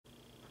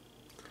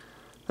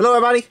Hello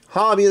everybody,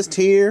 Hobbyist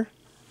here,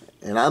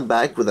 and I'm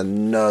back with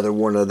another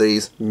one of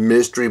these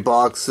mystery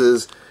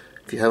boxes.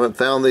 If you haven't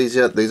found these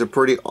yet, these are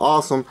pretty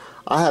awesome.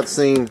 I have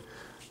seen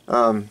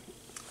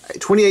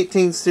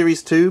 2018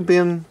 Series 2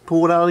 being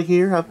pulled out of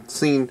here. I've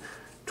seen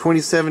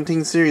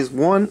 2017 Series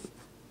 1,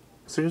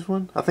 Series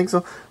 1? I think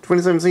so.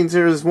 2017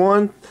 Series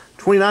 1,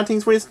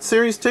 2019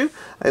 Series 2.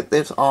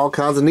 There's all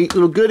kinds of neat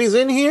little goodies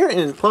in here,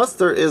 and plus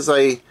there is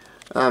a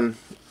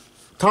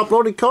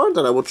top-loaded card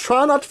that I will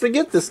try not to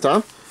forget this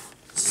time.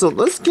 So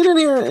let's get in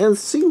here and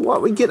see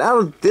what we get out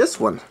of this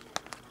one.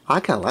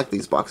 I kind of like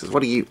these boxes.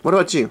 What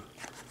about you?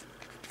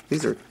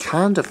 These are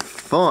kind of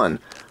fun.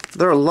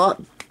 They're a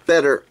lot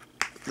better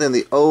than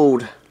the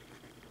old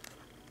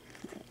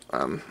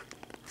Prime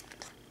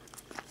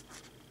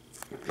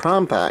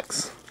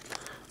Packs.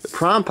 The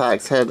Prime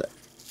Packs had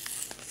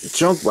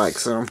junk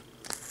wax in them.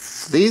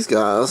 These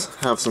guys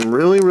have some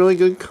really, really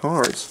good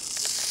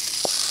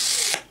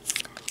cards.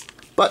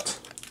 But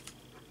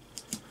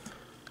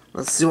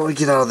let's see what we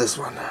get out of this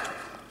one.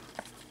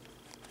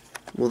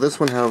 Will this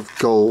one have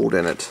gold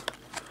in it?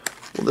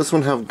 Will this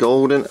one have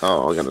gold in it?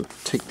 Oh, I gotta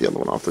take the other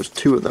one off. There's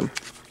two of them.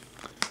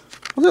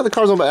 What's the other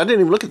cards on back? I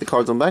didn't even look at the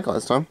cards on back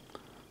last time.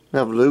 We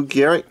have Lou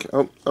Gehrig.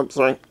 Oh,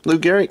 sorry. Lou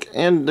Gehrig,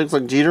 and it looks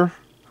like Jeter.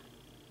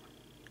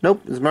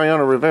 Nope, it's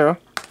Mariano Rivera.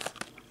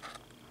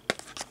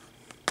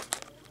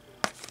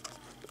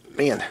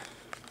 Man,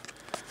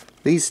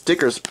 these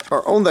stickers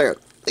are on there.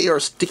 They are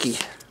sticky.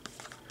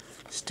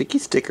 Sticky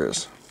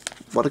stickers.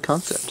 What a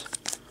concept.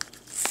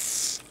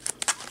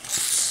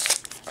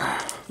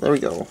 There we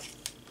go.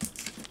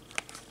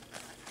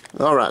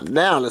 Alright,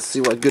 now let's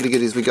see what goody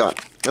goodies we got.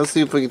 Let's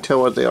see if we can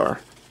tell what they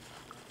are.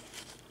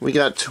 We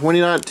got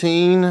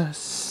 2019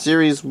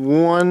 Series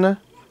 1.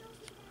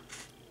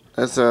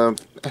 That's a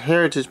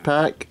Heritage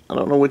Pack. I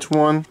don't know which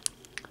one.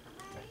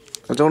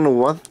 I don't know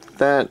what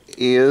that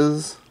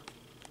is.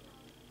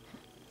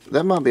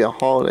 That might be a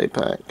holiday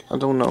pack. I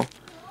don't know.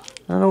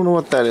 I don't know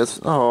what that is.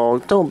 Oh,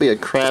 don't be a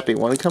crappy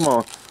one. Come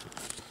on.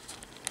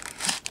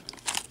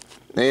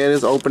 It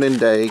is opening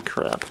day.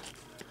 Crap.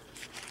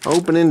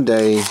 Opening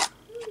day.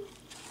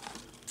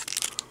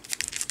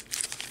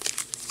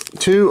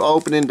 2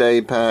 opening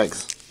day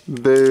packs.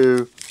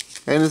 Boo.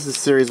 And this is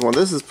Series 1.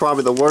 This is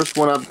probably the worst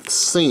one I've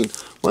seen.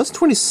 Well, it's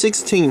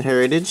 2016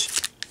 Heritage.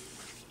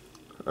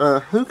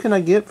 Who can I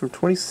get from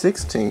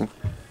 2016?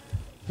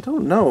 I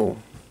don't know.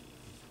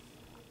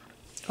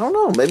 I don't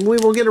know. Maybe we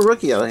will get a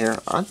rookie out of here.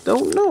 I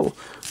don't know.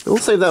 We'll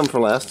save that one for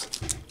last.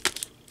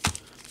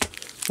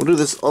 We'll do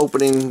this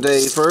opening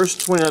day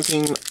first.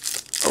 2019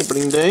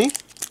 opening day.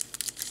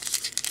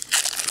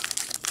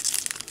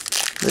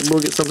 Maybe we'll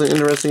get something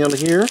interesting out of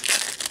here.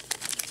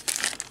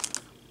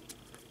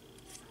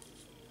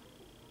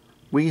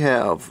 We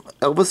have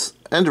Elvis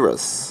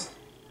Andrus.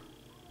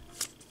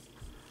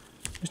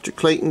 Mr.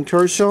 Clayton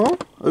Kershaw.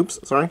 Oops,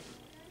 sorry.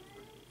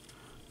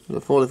 The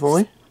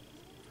Foley.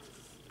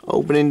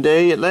 Opening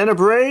day, Atlanta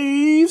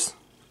Braves.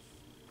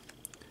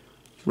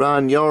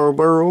 Ryan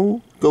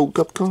Yarborough, Gold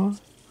Cup card.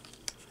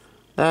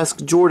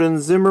 Ask Jordan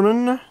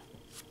Zimmerman.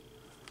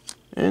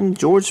 And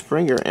George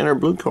Springer. And our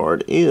blue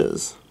card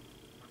is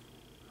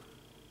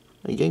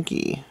a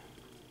Yankee.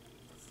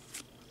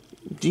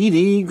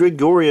 Didi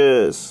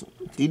Gregorius.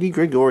 Didi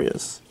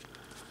Gregorius.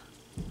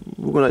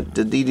 We're going to let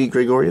the Didi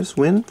Gregorius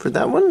win for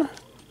that one.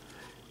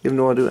 Even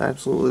though I do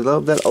absolutely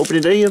love that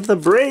opening day of the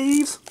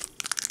Braves.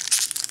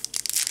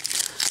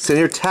 Sitting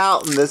here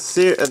touting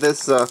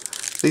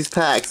these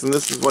packs, and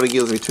this is what it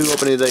gives me: 2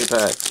 opening day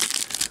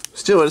packs.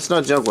 Still, it's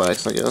not junk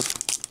wax, I guess.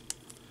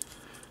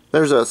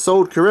 There's a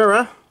Sold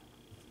Carrera,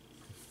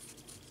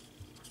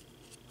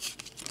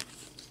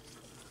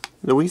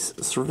 Luis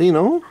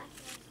Servino,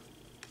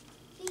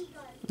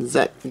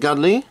 Zach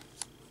Godley,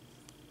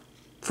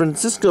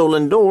 Francisco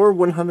Lindor,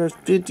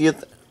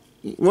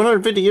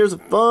 150 years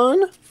of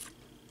fun,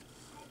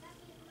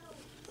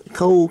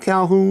 Cole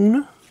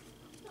Calhoun.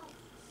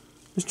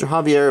 Mr.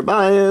 Javier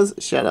Baez,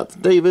 shout out to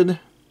David.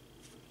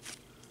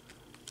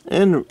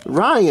 And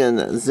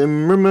Ryan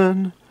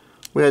Zimmerman.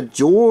 We had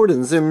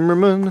Jordan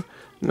Zimmerman.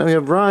 Now we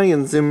have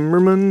Ryan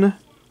Zimmerman.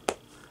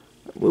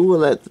 We will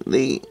let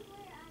the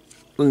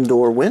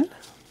Lindor win.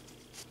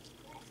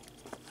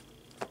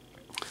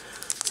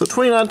 So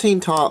 2019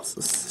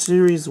 Topps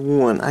Series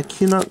 1. I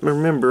cannot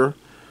remember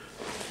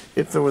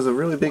if there was a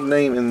really big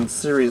name in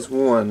Series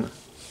 1.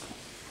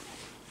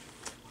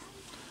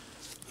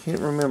 Can't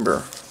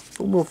remember.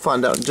 We'll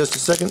find out in just a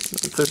second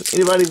if there's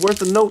anybody worth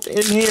a note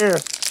in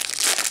here.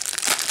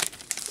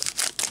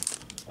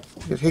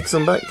 Get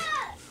Hickson back.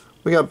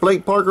 We got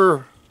Blake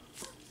Parker,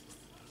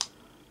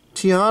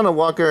 Tiana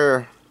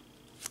Walker,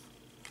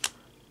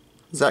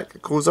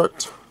 Zach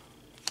Cozart.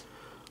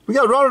 We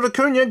got Ronald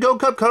Acuna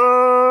Gold Cup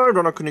card.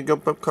 Ronald Acuna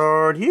Gold Cup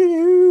card.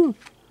 You.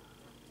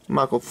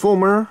 Michael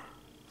Fulmer.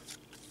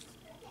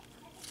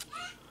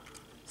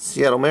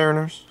 Seattle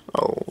Mariners.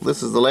 Oh,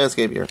 this is the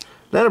landscape here.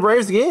 Atlanta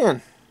Braves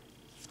again.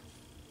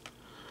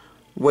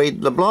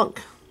 Wade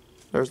LeBlanc.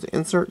 There's the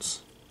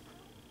inserts.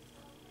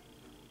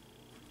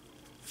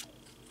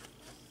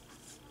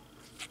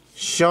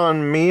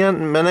 Sean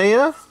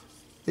Mania.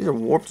 These are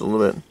warped a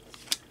little bit.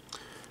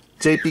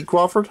 J.P.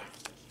 Crawford.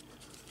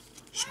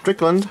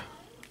 Strickland.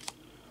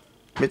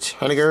 Mitch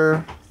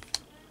Haniger.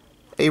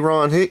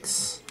 Aaron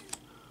Hicks.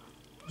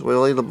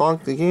 Willie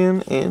LeBlanc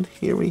again. And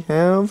here we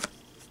have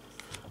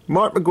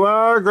Mark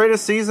McGwire,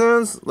 greatest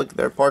seasons. Look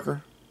there,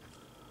 Parker.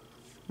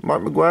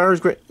 Mark McGwire is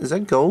great. Is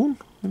that gold?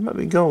 It might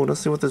be gold.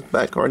 Let's see what this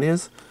back card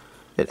is.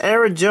 And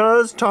Aaron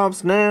Judge,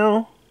 tops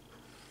now.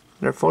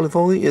 And our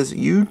Foley is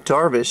Yu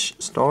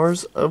Darvish,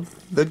 stars of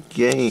the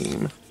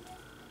game.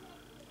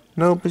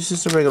 Nope, it's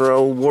just a regular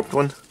old warped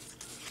one.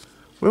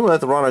 We'll let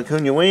the Ron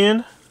Acuna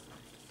win.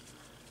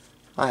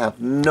 I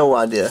have no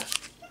idea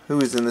who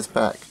is in this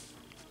pack.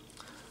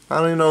 I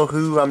don't even know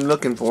who I'm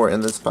looking for in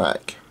this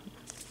pack.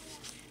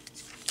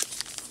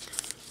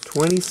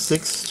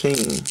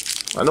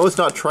 2016. I know it's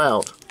not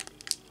Trout.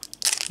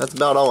 That's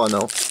about all I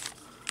know.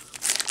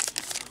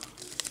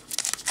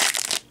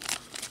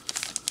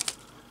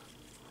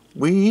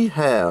 We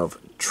have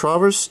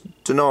Travis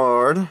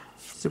Denard.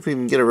 See if we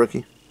can get a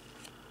rookie.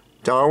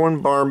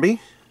 Darwin Barnaby.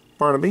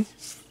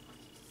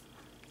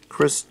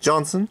 Chris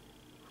Johnson.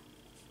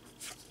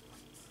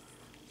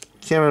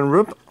 Cameron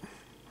Rupp.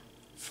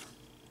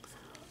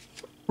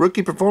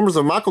 Rookie performers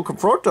of Michael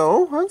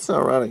Conforto. That's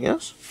alright, I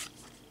guess.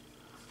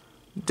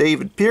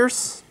 David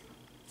Pierce.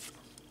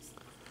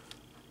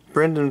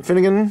 Brendan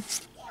Finnegan.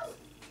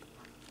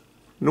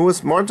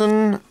 Lewis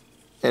Martin.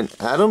 And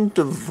Adam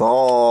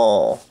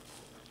Duvall.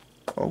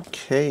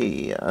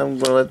 Okay, I'm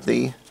going to let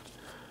the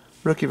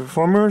rookie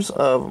performers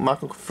of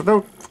Michael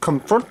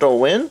Conforto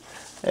win.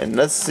 And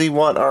let's see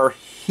what our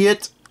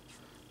hit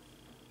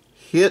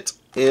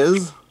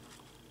is.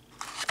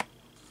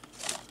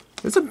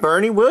 It's a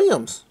Bernie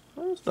Williams.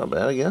 That's not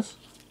bad, I guess.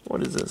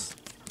 What is this?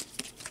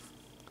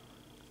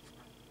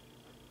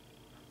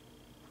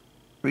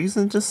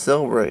 Reason to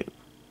celebrate.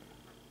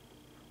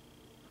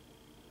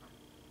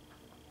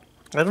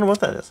 I don't know what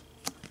that is.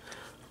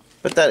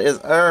 But that is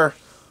our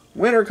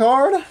winner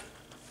card.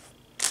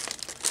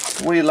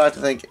 We'd like to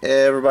thank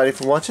everybody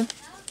for watching.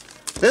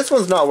 This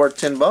one's not worth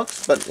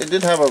 $10, but it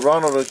did have a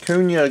Ronald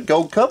Acuna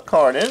Gold Cup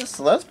card in it,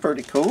 so that's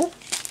pretty cool.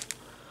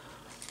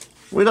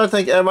 We'd like to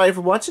thank everybody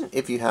for watching.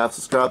 If you have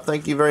subscribed,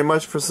 thank you very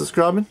much for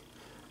subscribing.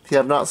 If you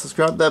have not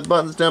subscribed, that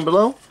button's down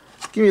below.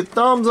 Give me a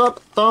thumbs up,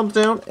 thumbs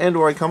down, and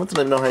or a comment to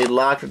let me know how you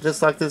like or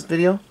dislike this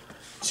video.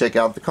 Check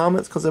out the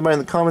comments, because everybody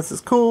in the comments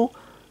is cool.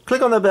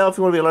 Click on that bell if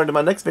you want to be alerted to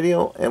my next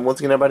video. And once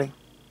again, everybody,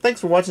 thanks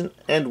for watching,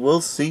 and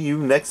we'll see you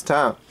next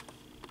time.